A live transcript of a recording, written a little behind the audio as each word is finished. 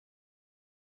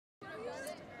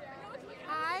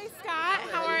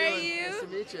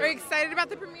meet you. Are you excited about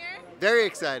the premiere? Very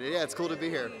excited. Yeah, it's cool to be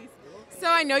here. So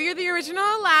I know you're the original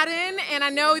Aladdin, and I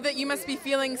know that you must be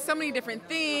feeling so many different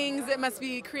things. It must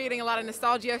be creating a lot of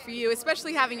nostalgia for you,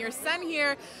 especially having your son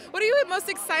here. What are you most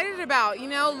excited about? You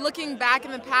know, looking back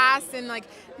in the past, and like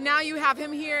now you have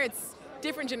him here. It's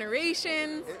different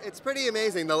generations. It's pretty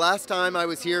amazing. The last time I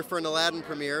was here for an Aladdin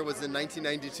premiere was in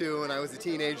 1992 when I was a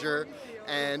teenager.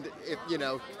 And,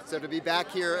 so to be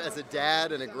back here as a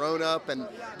dad and a grown-up, and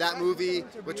that movie,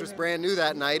 which was brand new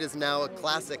that night, is now a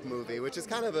classic movie, which is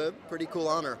kind of a pretty cool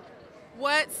honor.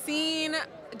 What scene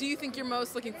do you think you're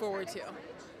most looking forward to?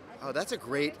 Oh, that's a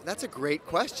great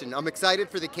question. I'm excited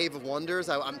for the Cave of Wonders.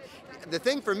 The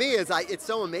thing for me is it's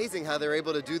so amazing how they're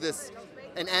able to do this,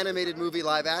 an animated movie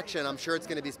live action. I'm sure it's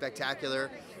going to be spectacular.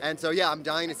 And so yeah, I'm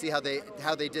dying to see how they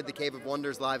did the Cave of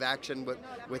Wonders live action with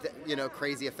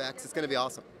crazy effects. It's going to be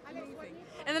awesome.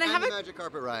 And then I have the magic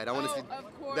carpet ride. I want to see.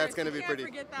 Of course. That's going to be pretty.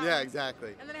 Yeah,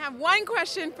 exactly. And then I have one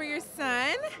question for your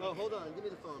son. Oh, hold on. Give me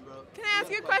the phone, bro. Can I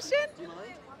ask you a question? Do you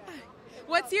mind?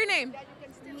 What's your name?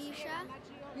 Misha.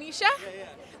 Misha? Yeah.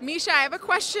 Misha, I have a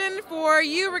question for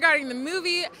you regarding the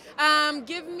movie.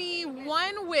 Give me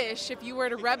one wish. If you were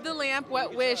to rub the lamp,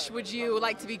 what wish would you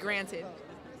like to be granted?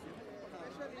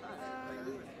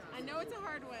 I know it's a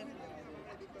hard one.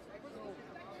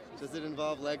 Does it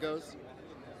involve Legos?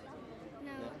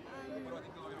 No.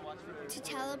 To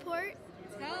teleport.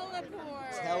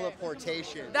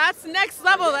 Teleportation. That's next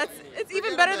level. It's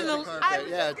even better than the.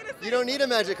 Yeah, you don't need a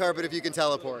magic carpet if you can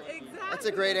teleport. Exactly. That's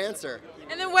a great answer.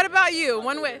 And then what about you?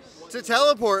 One wish. To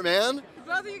teleport, man.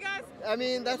 Both of you guys. I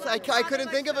mean, I couldn't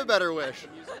think of a better wish.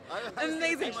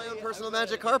 Amazing. My own personal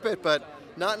magic carpet, but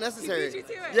not necessary. He beat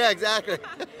you to it. Yeah, exactly.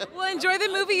 Well, enjoy the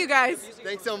movie, you guys.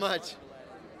 Thanks so much.